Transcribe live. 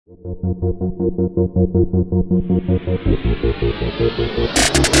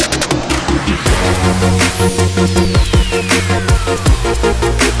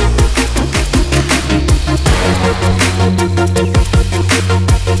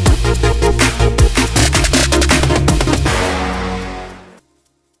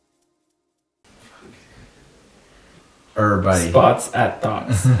Everybody. Spots at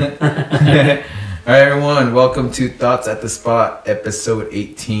Thoughts. All right, everyone. Welcome to Thoughts at the Spot, episode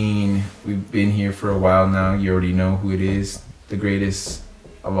 18. We've been here for a while now. You already know who it is. The greatest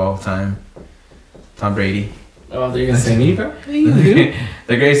of all time. Tom Brady. Oh, they're going to say me, bro? The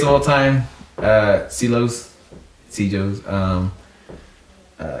greatest of all time. C-Los. C-Joes.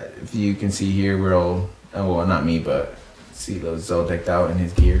 If you can see here, we're all... well, not me, but C-Los is all decked out in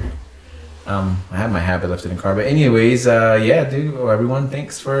his gear. I have my habit left in the car, but anyways, yeah, dude, everyone,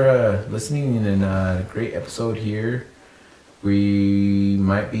 thanks for listening, and a great episode here. We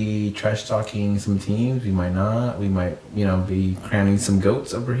might be trash talking some teams, we might not, we might, be crowning some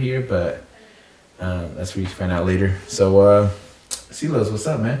goats over here, but that's where you find out later. So, C-Los, what's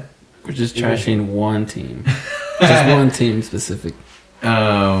up, man? We're just trashing one team, just one team specific.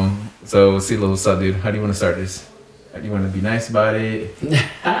 So C-Los, what's up, dude? How do you want to start this? Do you want to be nice about it?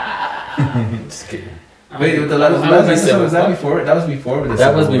 Just kidding. Wait, was that before? That was before the That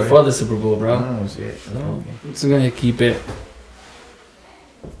Super was Bowl, before right? the Super Bowl, bro. Oh shit. Oh, okay. I'm just gonna keep it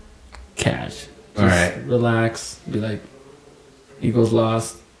cash. Just all right. Relax. Be like, Eagles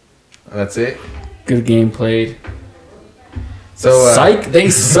lost. That's it. Good game played. So Psych, they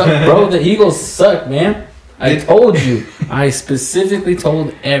suck, bro. The Eagles suck, man. I told you. I specifically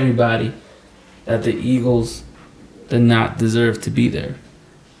told everybody that the Eagles did not deserve to be there.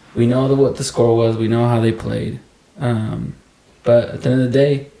 We know what the score was. We know how they played. But at the end of the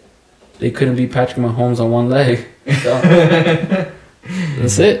day, they couldn't beat Patrick Mahomes on one leg. So,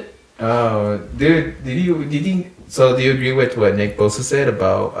 that's it. Oh, dude, do you agree with what Nick Bosa said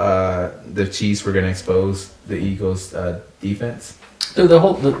about the Chiefs were gonna expose the Eagles' defense? Dude, the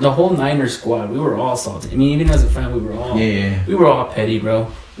whole Niners squad, we were all salty. I mean, even as a fan, we were all petty, bro.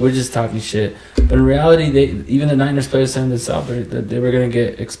 We're just talking shit. But in reality, even the Niners players saying this out there that they were gonna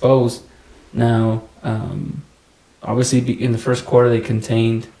get exposed. Now, obviously, in the first quarter, they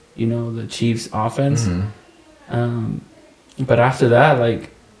contained, the Chiefs' offense. Mm-hmm. But after that,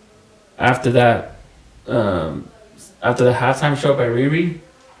 after the halftime show by Riri,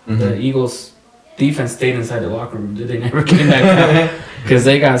 Mm-hmm. the Eagles defense stayed inside the locker room. Dude, they never came back out because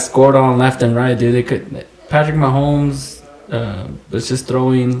they got scored on left and right. Dude, Patrick Mahomes was just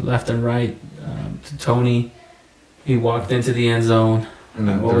throwing left and right to Tony. He walked into the end zone.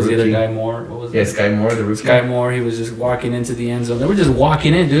 And What was the other guy? Moore. What was Sky Moore, the rookie. Sky Moore. He was just walking into the end zone. They were just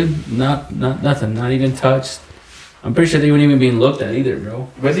walking in, dude. Nothing. Not even touched. I'm pretty sure they weren't even being looked at either, bro.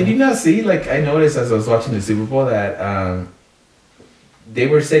 But did you not see? I noticed as I was watching the Super Bowl that they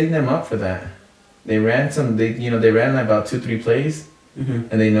were setting them up for that. They ran they ran about 2-3 plays, Mm-hmm.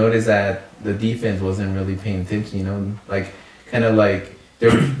 and they noticed that the defense wasn't really paying attention. They were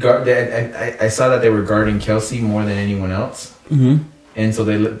I saw that they were guarding Kelsey more than anyone else, Mm-hmm. and so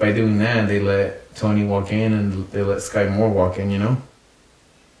by doing that they let Tony walk in and they let Sky Moore walk in.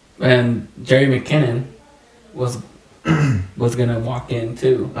 And Jerry McKinnon was gonna walk in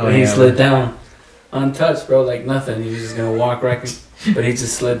too, Oh, but he yeah. slid down, untouched, bro, like nothing. He was just gonna walk right, but he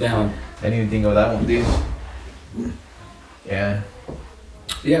just slid down. I didn't even think of that one, dude. Yeah.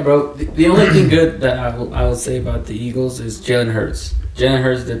 Yeah, bro. The only thing good that I will say about the Eagles is Jalen Hurts. Jalen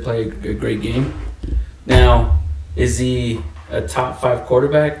Hurts did play a great game. Now, is he a top 5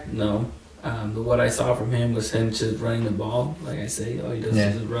 quarterback? No. What I saw from him was him just running the ball. Like I say, all he does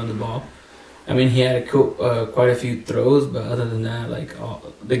is just run the ball. I mean, he had quite a few throws, but other than that,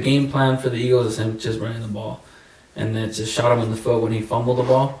 the game plan for the Eagles is him just running the ball. And that just shot him in the foot when he fumbled the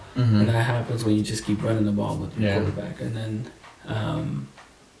ball. Mm-hmm. And that happens when you just keep running the ball with your quarterback. And then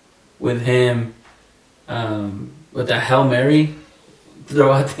with him, with that Hail Mary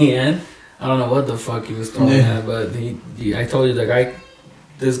throw at the end, I don't know what the fuck he was throwing at, but I told you,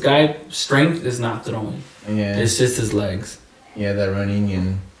 this guy's strength is not throwing. Yeah. It's just his legs. Yeah, that running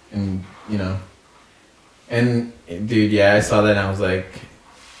and and dude, I saw that and I was like,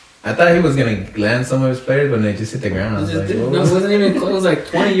 I thought he was gonna land some of his players, but they just hit the ground. I was like, no, it wasn't even close. It was like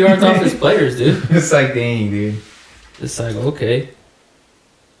 20 yards off his players, dude. It's like, dang, dude. It's like, okay.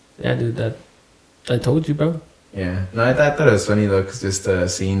 Yeah, dude, I told you, bro. Yeah. No, I thought it was funny, though, because just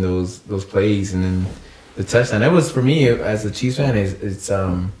seeing those plays and then the touchdown. That was, for me, as a Chiefs fan, it's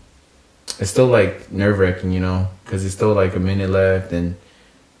still, nerve-wracking, because it's still, a minute left and,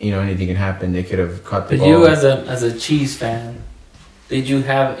 anything can happen. They could have caught the But ball. you, as a Chiefs fan, did you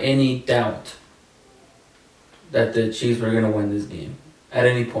have any doubt that the Chiefs were gonna win this game at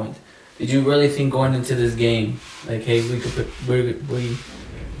any point? Did you really think going into this game, like, hey, we're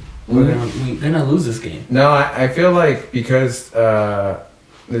gonna lose this game? No, I feel like because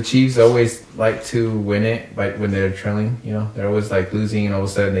the Chiefs always like to win it, like when they're trailing. You know, they're always like losing, and all of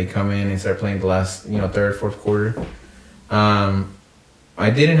a sudden they come in and start playing the last, third, fourth quarter. I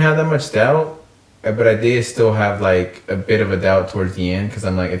didn't have that much doubt, but I did still have like a bit of a doubt towards the end because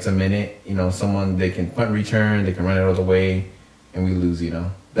I'm like, it's a minute. Someone they can punt return, they can run it all the way, and we lose.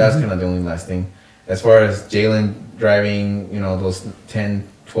 That's kind of the only last thing. As far as Jalen driving, those 10,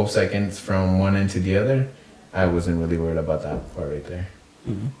 12 seconds from one end to the other, I wasn't really worried about that part right there.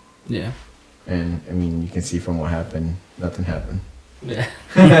 Mm-hmm. Yeah. And, I mean, you can see from what happened, nothing happened. Yeah.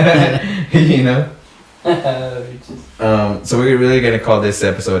 So we're really going to call this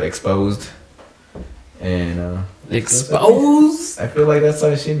episode Exposed. And, Exposed? I feel like that's how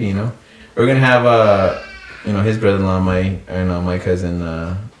it should be, We're going to have, his brother-in-law, my cousin,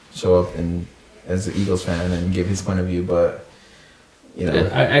 show up and as an Eagles fan and give his point of view, but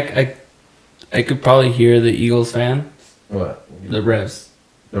I could probably hear the Eagles fan. What? The refs.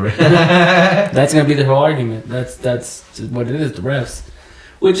 That's gonna be the whole argument. That's what it is. The refs.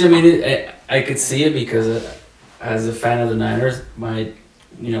 Which I mean, I could see it because as a fan of the Niners, my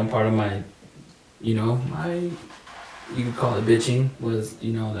part of my my you could call it bitching was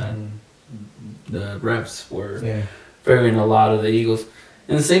that the refs were favoring a lot of the Eagles.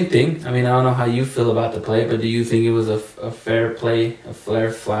 And the same thing. I mean, I don't know how you feel about the play, but do you think it was a fair play, a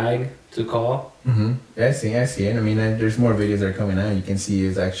fair flag to call? Mm-hmm. Yeah, I see it. I mean, there's more videos that are coming out. You can see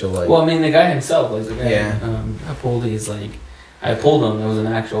his actual like. Well, I mean, the guy himself, like the guy I pulled. He's like, I pulled him. It was an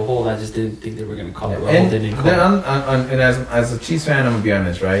actual hold. I just didn't think they were gonna call it. And, they didn't call it. And as a Chiefs fan, I'm gonna be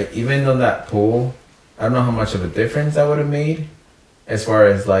honest, right? Even though that pull, I don't know how much of a difference that would have made, as far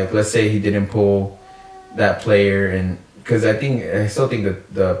as like, let's say he didn't pull that player and. Because I still think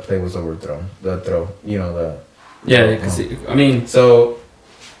that the play was overthrown. The throw, I mean, so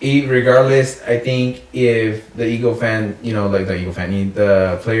regardless, I think if the Eagle fan, the Eagle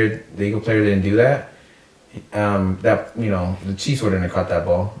player didn't do that, the Chiefs wouldn't have caught that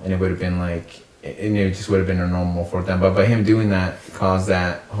ball, and it would have been like, and it just would have been a normal fourth down. But by him doing that, caused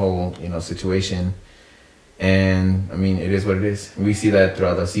that whole situation. And I mean, it is what it is. We see that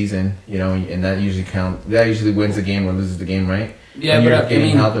throughout the season, and that usually wins the game or loses the game, right? Yeah, and you're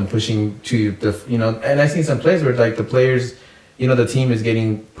getting help and pushing to the, and I seen some plays where like the players, the team is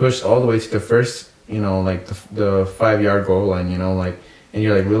getting pushed all the way to the first, like the 5-yard goal line, and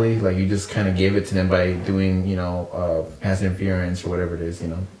you're like, really? Like you just kind of gave it to them by doing, pass interference or whatever it is,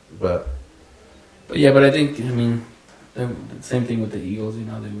 but yeah, but I think, I mean, the same thing with the Eagles, they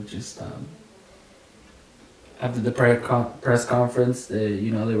were just, after the press conference,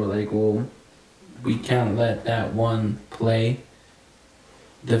 they were like, well, we can't let that one play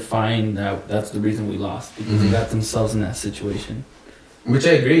define that's the reason we lost, because they got themselves in that situation. Which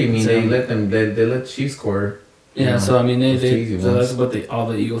I agree. I mean, they let Chiefs score. Yeah, so I mean, that's what all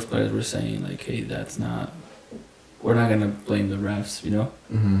the Eagles players were saying, like, hey, we're not gonna blame the refs,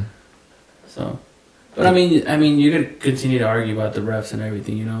 Mm-hmm. So. But I mean, you could continue to argue about the refs and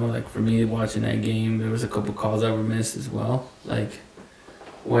everything, Like for me, watching that game, there was a couple calls that were missed as well. Like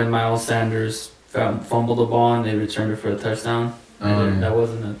when Miles Sanders fumbled the ball and they returned it for a touchdown. That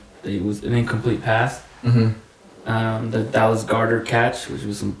wasn't it was an incomplete pass. Mm-hmm. The Dallas Goedert catch, which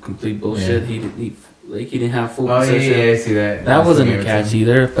was some complete bullshit. Yeah. He didn't have full possession. Yeah, I see that. That wasn't a catch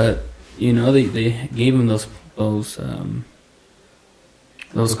either. But they gave him those calls.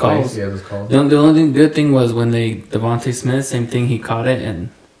 Yeah, those calls. The only good thing was when Devontae Smith, same thing, he caught it and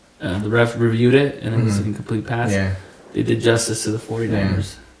the ref reviewed it and it was an incomplete pass. Yeah. They did justice to the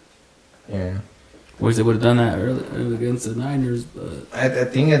 49ers. Yeah. Wish they would have done that early against the Niners, but I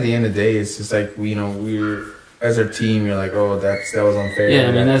think at the end of the day, it's just like we're as a team, you're like, oh, that was unfair. Yeah,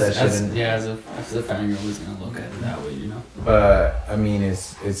 I mean as a fan, you're always gonna look at it that way, But I mean,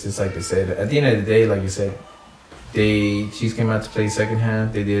 it's just like they said. At the end of the day, like you said. Chiefs came out to play second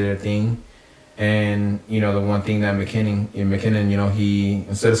half. They did their thing, and the one thing that McKinnon, he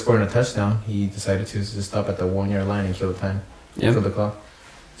instead of scoring a touchdown, he decided to just stop at the 1-yard line and kill the time, kill the clock.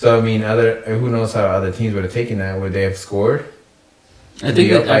 So I mean, who knows how other teams would have taken that? Would they have scored? I think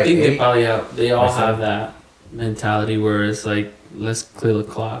they probably have. They all have that mentality where it's like, let's clear the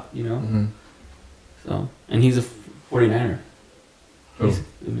clock, Mm-hmm. So, and he's a 49er. Who?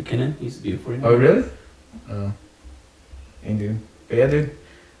 McKinnon. He used to be a 49er. Oh really? Oh. Hey, dude. But yeah, dude.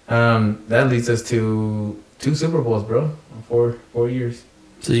 That leads us to 2 Super Bowls, bro. 4 years.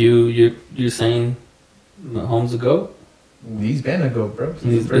 So you're saying Mahomes a GOAT? He's been a GOAT, bro.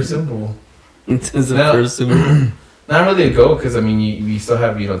 He's the first Super Bowl. It's the first Super Bowl. Not really a GOAT because I mean you still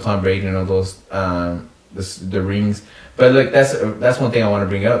have Tom Brady and all those the rings, but like that's one thing I want to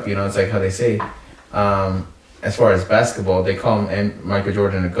bring up. It's like how they say, as far as basketball, they call him Michael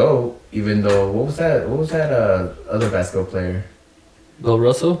Jordan a GOAT, even though what was that other basketball player? Bill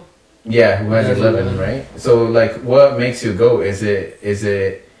Russell. Yeah, who has 11, right? So like, what makes you a GOAT? Is it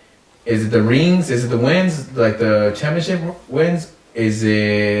the rings? Is it the wins? Like the championship wins? Is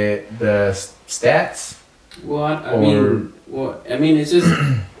it the stats? I mean, it's just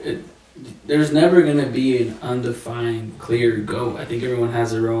there's never gonna be an undefined, clear GOAT. I think everyone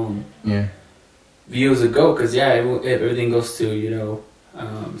has their own view as a GOAT because everything goes to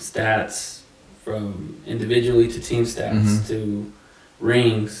stats from individually to team stats to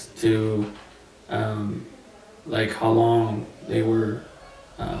rings to like how long they were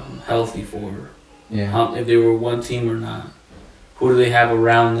healthy for, if they were one team or not, who do they have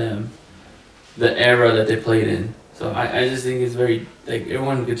around them, the era that they played in. So I just think it's very, like,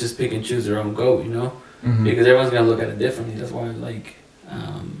 everyone could just pick and choose their own GOAT, because everyone's going to look at it differently. That's why, like,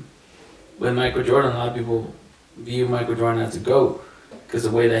 with Michael Jordan, a lot of people view Michael Jordan as a GOAT because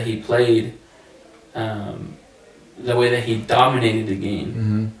the way that he played, the way that he dominated the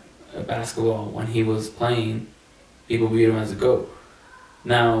game of basketball when he was playing, people viewed him as a GOAT.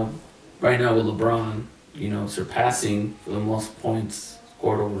 Now, right now with LeBron, surpassing for the most points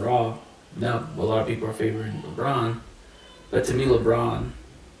scored overall, now a lot of people are favoring LeBron, but to me, LeBron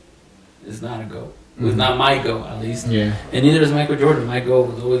is not a GOAT. It was not my GOAT, at least. Yeah. And neither is Michael Jordan. My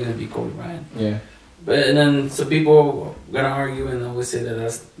GOAT was always going to be Kobe Bryant. Yeah. And then some people are going to argue and always say that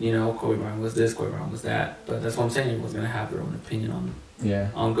that's, Kobe Bryant was this, Kobe Bryant was that. But that's what I'm saying. Everyone's going to have their own opinion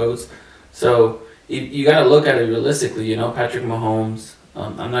on GOATs. So you got to look at it realistically. Patrick Mahomes,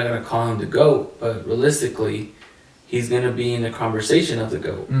 I'm not going to call him the GOAT, but realistically, he's going to be in the conversation of the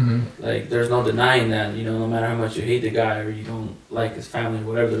GOAT. Like, there's no denying that, no matter how much you hate the guy or you don't like his family,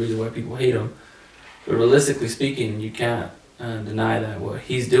 whatever the reason why people hate him. But realistically speaking, you can't deny that what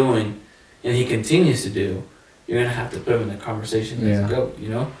he's doing and he continues to do, you're going to have to put him in the conversation as a GOAT,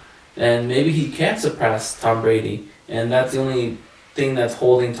 And maybe he can't surpass Tom Brady, and that's the only thing that's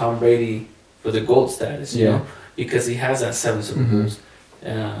holding Tom Brady for the GOAT status, you know, because he has that 7 Super Bowls.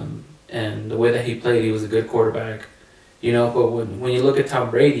 And the way that he played, he was a good quarterback, but when you look at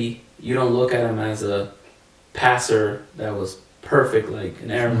Tom Brady, you don't look at him as a passer that was perfect like an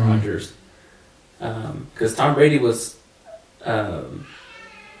Aaron Rodgers. Because Tom Brady was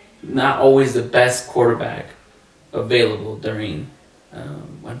not always the best quarterback available during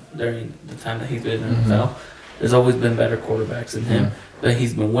the time that he's been in the NFL. There's always been better quarterbacks than him, but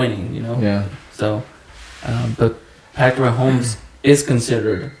he's been winning, Yeah. So, but Patrick Mahomes is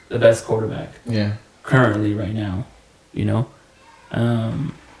considered the best quarterback. Yeah. Currently, right now,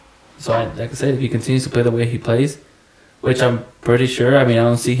 So, like I said, if he continues to play the way he plays, which I'm pretty sure. I mean, I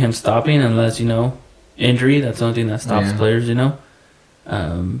don't see him stopping unless, injury. That's the only thing that stops players,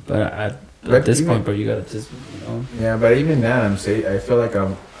 But at this point, bro, you gotta just, Yeah, but even that, I feel like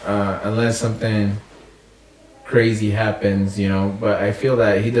unless something crazy happens, but I feel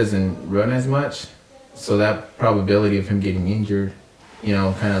that he doesn't run as much, so that probability of him getting injured,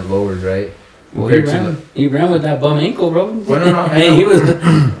 kind of lowers, right? Well, he ran with that bum ankle, bro. Well, no, hey,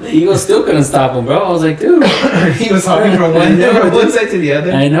 the Eagles still couldn't stop him, bro. I was like, dude. He was hopping from one side to the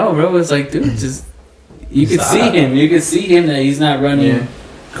other. I know, bro. It's like, dude, just... You could see him. You could see him that he's not running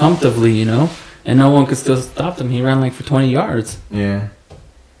comfortably, And no one could still stop him. He ran, for 20 yards. Yeah.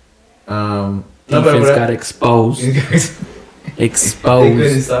 Defense got exposed. Exposed. They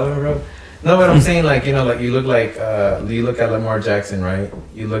couldn't stop him, bro. No, but I'm saying, you look at Lamar Jackson, right?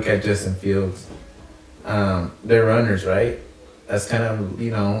 You look at Justin Fields. They're runners, right? That's kind of,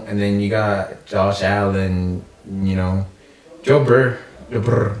 and then you got Josh Allen, Joe Burrow.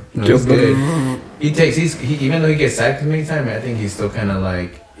 He's good. Even though he gets sacked many times, I think he's still kind of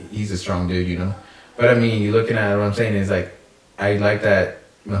he's a strong dude, But I mean, you're looking at what I'm saying is I like that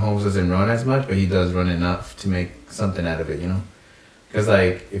Mahomes doesn't run as much, but he does run enough to make something out of it, Because,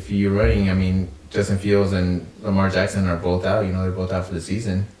 if you're running, I mean, Justin Fields and Lamar Jackson are both out. They're both out for the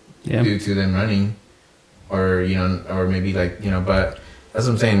season due to them running. Or, or maybe, but that's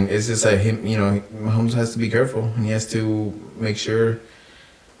what I'm saying. It's just him, Mahomes has to be careful. And he has to make sure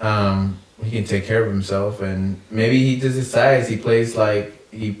he can take care of himself. And maybe he just decides he plays up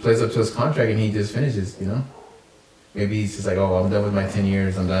to his contract and he just finishes, Maybe he's just I'm done with my 10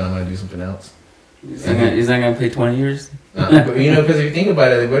 years. I'm done. I'm going to do something else. He's not gonna play 20 years. But because if you think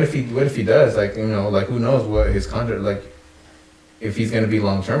about it, what if he does? Who knows what his contract if he's gonna be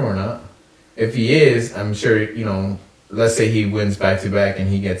long term or not. If he is, I'm sure let's say he wins back to back and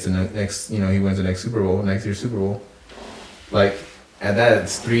he gets the next, he wins the next Super Bowl, next year's Super Bowl. Like, at that,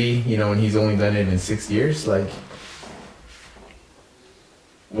 it's 3, and he's only done it in 6 years. Like,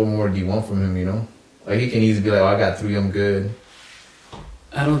 what more do you want from him, Like, he can easily be like, I got 3, I'm good.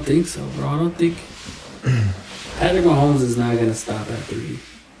 I don't think so, bro. I don't think Patrick Mahomes is not going to stop at 3.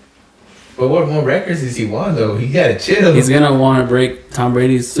 But what more records does he want, though? He got to chill. He's going to want to break Tom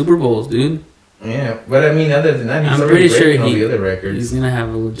Brady's Super Bowls, dude. Yeah, but I mean, other than that, he's I'm already pretty breaking sure all the other records. He's going to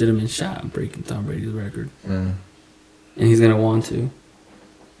have a legitimate shot at breaking Tom Brady's record. Mm. And he's going to want to.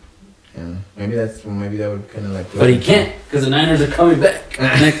 Yeah, maybe that would kind of like. But he can't, because the Niners are coming back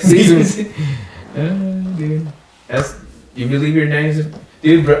next season. Dude, you believe your Niners?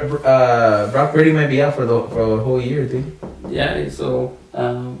 Dude, Brock Purdy might be out for a whole year, dude. Yeah, so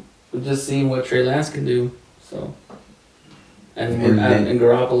we're just seeing what Trey Lance can do. So, and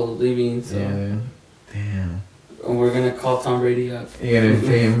Garoppolo leaving. So. Yeah, damn. And we're gonna call Tom Brady up. You gonna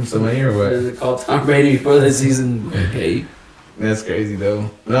pay him some money or what? We're gonna call Tom Brady for the season. Okay. That's crazy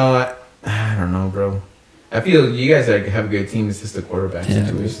though. No, I don't know, bro. I feel you guys have a good team. It's just the quarterback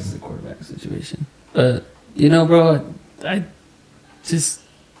situation. It's just the quarterback situation. But bro, I just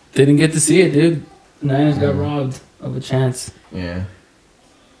didn't get to see it, dude. The Niners got robbed of a chance. Yeah.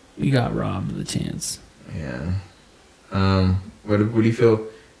 We got robbed of a chance. Yeah. What do you feel?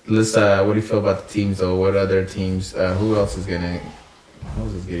 What do you feel about the teams though? What other teams? Who else is getting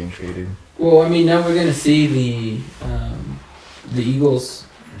traded? Well, I mean, now we're gonna see the Eagles.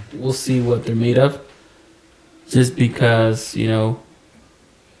 We'll see what they're made of. Just because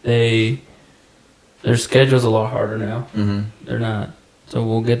their schedule's a lot harder now. Mm-hmm. They're not. So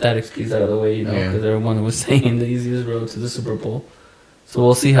we'll get that excuse out of the way, because everyone was saying the easiest road to the Super Bowl. So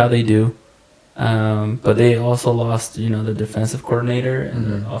we'll see how they do. But they also lost, the defensive coordinator and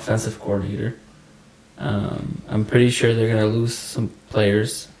the offensive coordinator. I'm pretty sure they're gonna lose some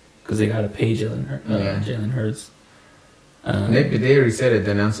players because they gotta pay Jalen Hurts. They already said it.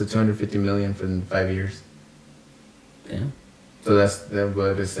 They announced the $250 million for 5 years. Damn. So that's like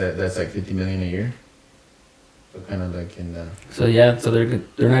 $50 million a year. So kind of like in the. So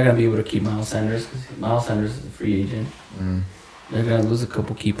they're not gonna be able to keep Miles Sanders because Miles Sanders is a free agent. Mm. They're gonna lose a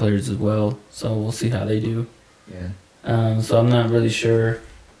couple key players as well. So we'll see how they do. Yeah. So I'm not really sure.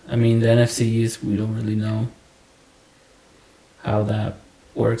 I mean, the NFC East, we don't really know how that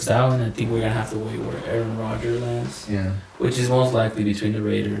works out, and I think we're gonna have to wait where Aaron Rodgers lands. Yeah. Which is most likely between the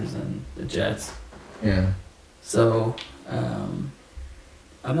Raiders and the Jets. Yeah. So, I'm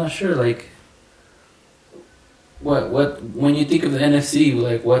not sure. Like, what when you think of the NFC,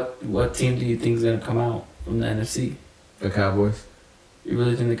 like what team do you think is gonna come out from the NFC? The Cowboys. You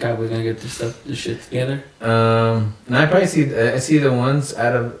really think the Cowboys gonna get their shit together? And I probably see the ones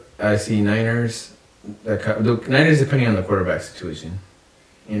I see Niners. The Niners depending on the quarterback situation,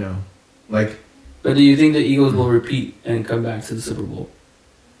 like. But do you think the Eagles will repeat and come back to the Super Bowl?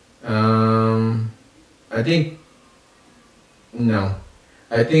 I think no.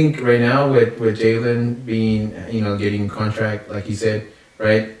 I think right now with Jalen being getting contract like you said,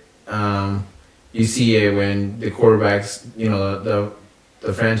 right? You see it when the quarterbacks,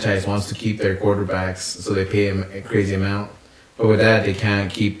 the franchise wants to keep their quarterbacks, so they pay them a crazy amount. But with that, they can't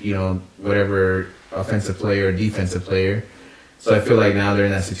keep whatever offensive player or defensive player. So I feel like now they're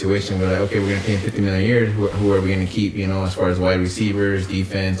in that situation where okay, we're gonna pay him $50 million a year. Who are we gonna keep? As far as wide receivers,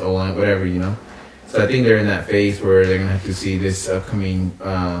 defense, O-line, whatever. So I think they're in that phase where they're gonna have to see this upcoming,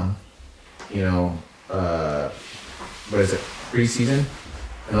 preseason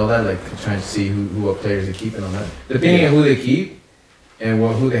and all that. Like trying to see what players they keep and all that. Depending on who they keep and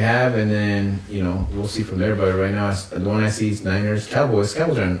who they have, and then we'll see from there. But right now, the one I see is Niners, Cowboys.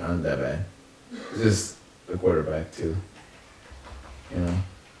 Cowboys aren't that bad. It's just the quarterback too.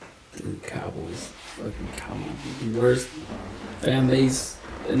 The Cowboys, fucking Cowboys, the worst fan base,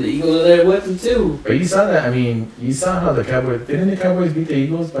 and the Eagles are there with them too. But you saw that. I mean, you saw how the Cowboys didn't the Cowboys beat the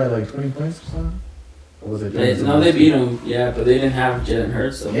Eagles by like 20 points or something? Or was it? They beat them, but they didn't have Jalen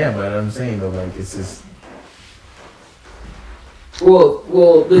Hurts. So. Yeah, but I'm saying though, like it's just.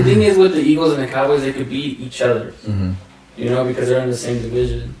 Well, the thing is with the Eagles and the Cowboys, they could beat each other. Mm-hmm. Because they're in the same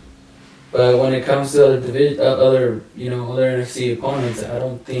division. But when it comes to other NFC opponents, I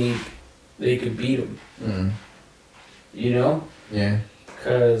don't think they could beat them. Mm-hmm. Yeah.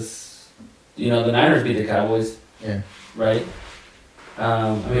 Because the Niners beat the Cowboys. Yeah. Right.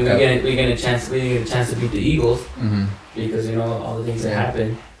 We get a chance to beat the Eagles. Mm-hmm. Because all the things that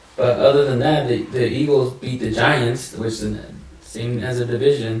happen. But other than that, the Eagles beat the Giants, which is the same as a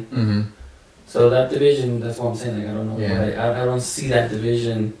division. Mm-hmm. So that division, that's what I'm saying. Like I don't know. Yeah. I don't see that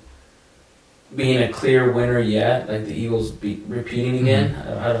division being a clear winner yet. Like the Eagles repeating again.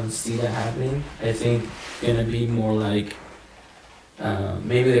 I don't see that happening. I think gonna be more like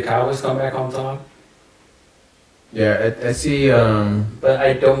maybe the Cowboys come back on top. Yeah, I see. But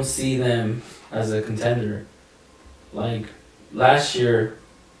I don't see them as a contender. Like last year,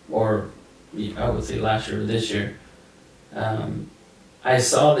 or I would say last year or this year, I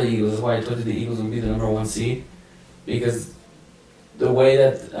saw the Eagles. That's why I told you the Eagles would be the number 1 seed, because the way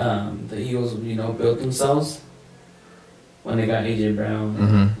that the Eagles, built themselves when they got AJ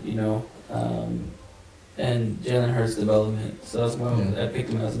Brown, and Jalen Hurts' development. So that's why I picked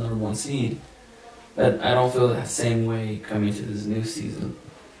them as the number 1 seed. But I don't feel that same way coming to this new season.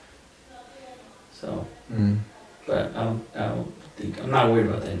 So, but I don't think, I'm not worried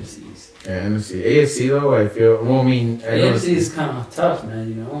about the NFC East. Yeah, NFC. AFC though, I feel. Well, I mean, AFC is kind of tough,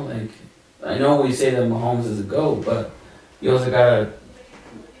 man. Like I know we say that Mahomes is a GOAT, but you also gotta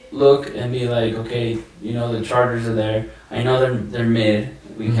look and be like, okay, the Chargers are there. I know they're mid.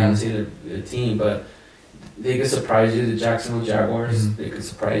 We can't see the team, but they could surprise you. The Jacksonville Jaguars, they could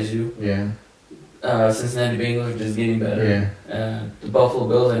surprise you. Yeah. Cincinnati Bengals are just getting better. Yeah. The Buffalo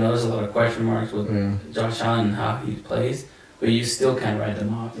Bills, I know there's a lot of question marks with Josh Allen and how he plays, but you still can't write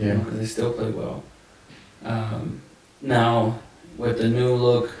them off, because they still play well. Now, with the new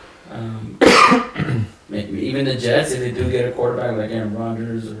look, maybe even the Jets, if they do get a quarterback like Aaron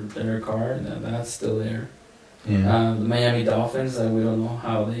Rodgers or Derek Carr, that's still there. Yeah. The Miami Dolphins, we don't know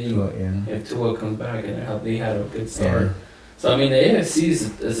how they, if Tua comes back, and they had a good start. Yeah. So, the AFC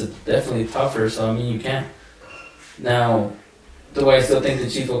is definitely tougher. So, you can't. Now, do I still think the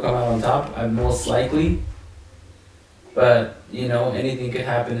Chiefs will come out on top? Most likely. But, anything could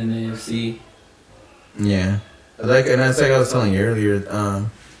happen in the AFC. Yeah. And that's like I was telling you earlier,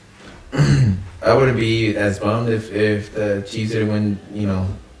 I wouldn't be as bummed if the Chiefs didn't win,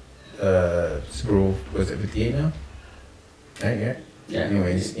 Super Bowl, was it 58 now? Right, yeah. Yeah.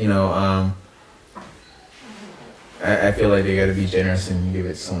 Anyways, I feel like they got to be generous and give it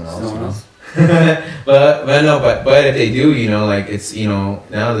to someone else. but if they do, it's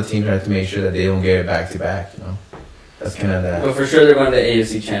now the teams have to make sure that they don't get it back to back. That's kind of that. But for sure, they're going to the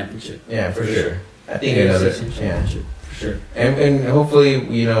AFC Championship. Yeah, for sure. I think another. Yeah, for sure. And hopefully,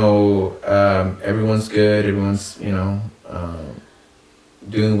 everyone's good. Everyone's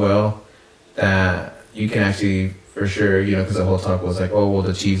doing well. That you can actually, for sure, because the whole talk was like, oh well,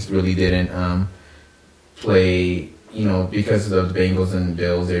 the Chiefs really didn't play. Because of the Bengals and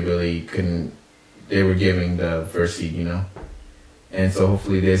Bills, they really couldn't. They were giving the first seed, and so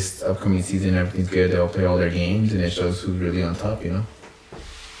hopefully this upcoming season everything's good. They'll play all their games, and it shows who's really on top,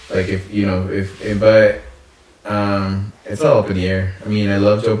 Like but it's all up in the air. I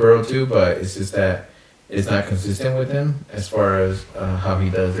love Joe Burrow too, but it's just that it's not consistent with him as far as how he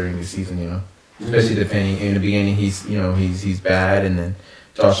does during the season, Especially depending in the beginning, he's bad, and then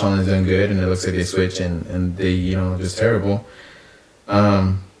Josh Allen's doing good, and it looks like they switch and they just terrible.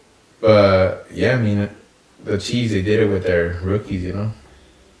 But yeah, the Chiefs, they did it with their rookies,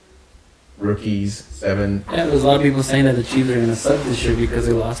 Rookies, 7. Yeah, there's a lot of people saying that the Chiefs are gonna suck this year because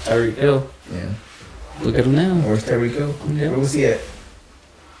they lost Tyreek Hill. Yeah. Look at him now. Where's Tyreek Hill? Yeah. Where was he at?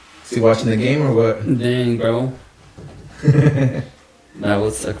 Is he watching the game or what? Dang, bro. That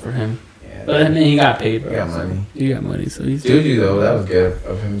would suck for him. Yeah, but he got paid, bro. He got money. He got money, so he's... Juju, though, that was good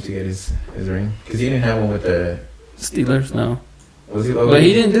of him to get his ring. Because he didn't have one with the... Steelers, no. Was he but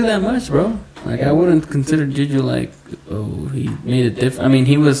he didn't do that much, bro. I wouldn't consider Juju he made a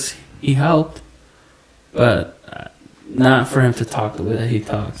difference. He helped, but not for him to talk the way that he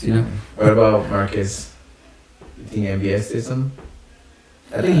talks, What about Marcus? You think MBS did some?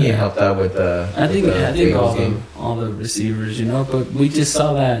 I think he helped out with the. I think all the receivers, But we just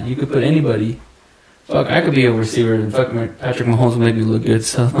saw that you could put anybody. Fuck, I could be a receiver and Patrick Mahomes will make me look good.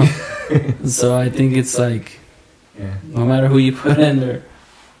 So, so I think it's no matter who you put in there,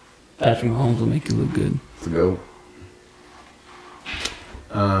 Patrick Mahomes will make you look good. Let's go.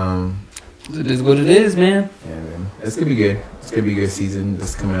 It is what it is, man. Yeah, man. It's gonna be good. It's gonna be a good season.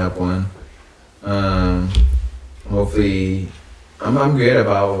 This coming up one. Hopefully, I'm good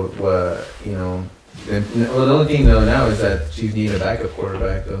about what the only thing though now is that the Chiefs need a backup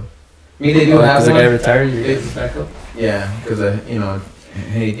quarterback though. They do have one. The guy retired. His backup. Yeah, because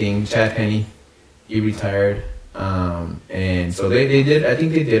Chad Henne, he retired. And so they did. I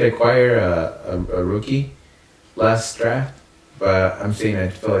think they did acquire a rookie last draft. But I'm saying I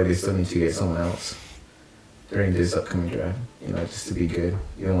feel like they still need to get someone else during this upcoming draft. Just to be good.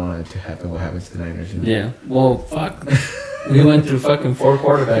 You don't want it to happen what happened to the Niners. Yeah. Well, fuck. We went through fucking 4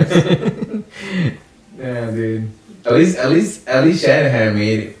 quarterbacks. Yeah, dude. At least Shanahan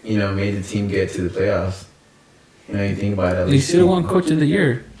made the team get to the playoffs. You think about it. At He least should have won Coach of the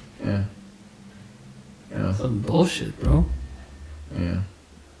Year. Yeah. Some bullshit, bro. Yeah.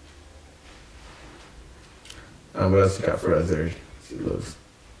 What else you got for us there?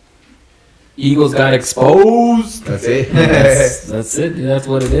 Eagles got exposed. That's it. That's it. Dude. That's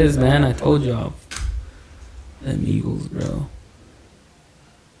what it is, man. I told y'all. Them Eagles, bro.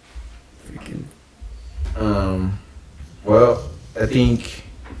 Freaking. Well, I think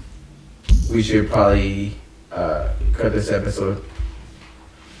we should probably cut this episode,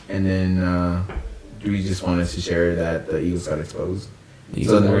 and then do we just want us to share that the Eagles got exposed?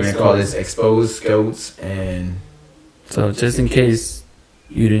 So then we're gonna call this Exposed Goats, and so just in case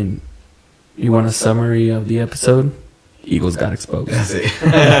you want a summary of the episode, Eagles got exposed. That's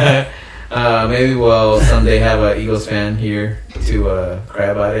it. Maybe we'll someday have an Eagles fan here to cry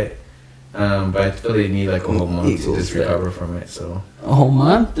about it. But I feel they need like a whole month to just recover from it. So a whole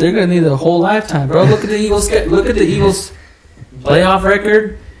month? They're gonna need a whole lifetime, bro. Look at the Eagles. Look at the Eagles playoff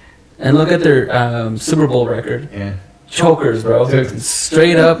record, and look at their Super Bowl record. Yeah, chokers, bro.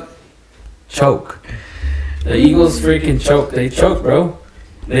 Straight up choke. The Eagles freaking choke. They choke, bro.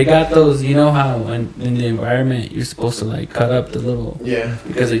 They got those. You know how in the environment you're supposed to like cut up the little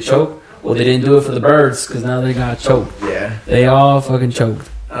because they choke. Well, they didn't do it for the birds because now they got choked. Yeah, they all fucking choked.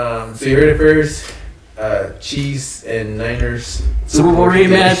 So you heard it first. Chiefs and Niners Super Bowl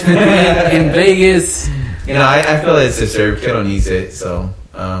rematch in Vegas. I feel it's deserved. Kittle needs it. So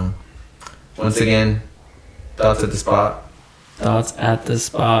once again, thoughts at the spot. Thoughts at the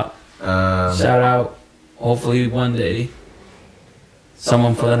spot. Shout out. Hopefully one day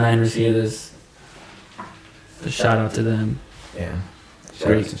someone for the Niners hear this. A shout out to them. Yeah.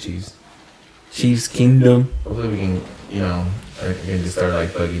 Shout out to Chiefs. Chiefs Kingdom. Hopefully we can, we can just start like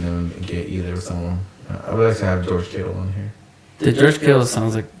bugging them and get either someone. I would like to have George Kittle on here. The George Kittle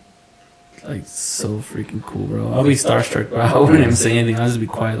sounds like so freaking cool, bro. I'll be starstruck, bro. I wouldn't even say anything. I'll just be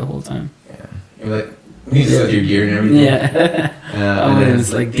quiet the whole time. Yeah. You're like, you just like your gear and everything. Yeah. I mean,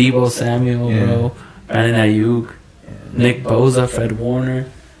 it's like Debo Samuel, bro. Brandon Ayuk. Nick Bosa, Fred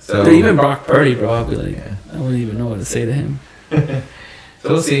Warner. So even Brock Purdy, bro. I'll be like, I wouldn't even know what to say to him. So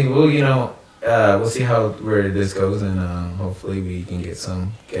we'll see. We'll see where this goes, and hopefully we can get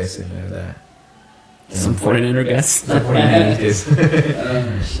some guests in there that. Some 49er guests. All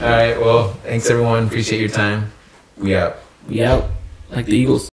right. Well, thanks everyone. Appreciate your time. We out. Like the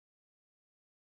Eagles.